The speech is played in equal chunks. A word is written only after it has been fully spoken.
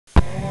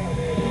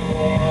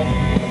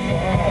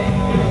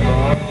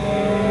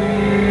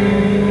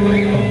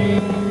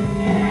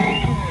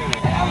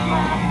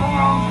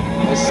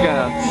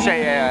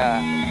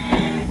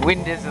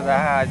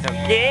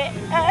Okay?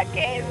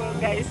 Okay, so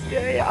guys,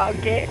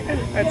 okay.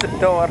 That's a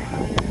door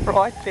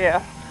right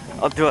there.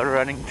 I'll do a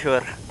running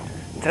tour.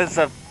 That's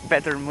a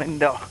bedroom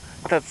window.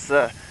 That's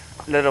a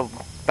little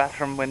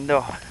bathroom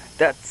window.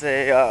 That's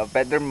a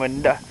bedroom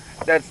window.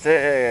 That's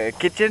a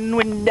kitchen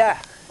window.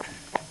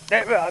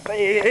 That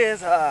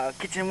is a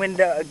kitchen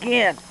window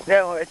again.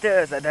 That right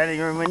there is a dining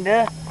room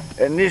window.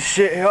 And this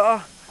shit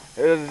here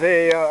is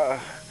a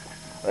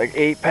like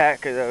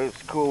 8-pack of those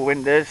cool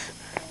windows.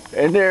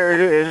 And there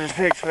is a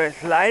 6-foot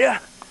slider.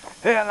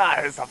 And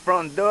that is the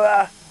front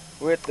door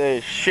with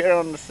the shit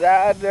on the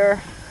side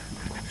there.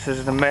 This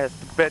is the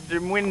master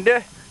bedroom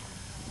window.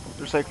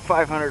 There's like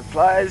 500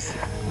 flies.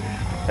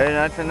 And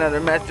that's another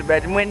master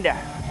bedroom window.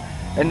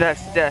 And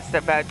that's just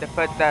about to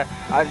put the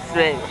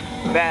ensuite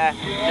back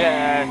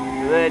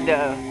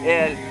window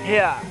in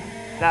here.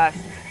 That's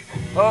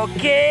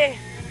okay.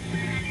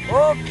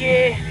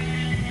 Okay.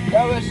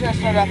 That was just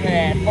enough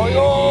for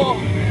you.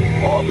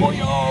 Oh, for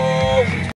you.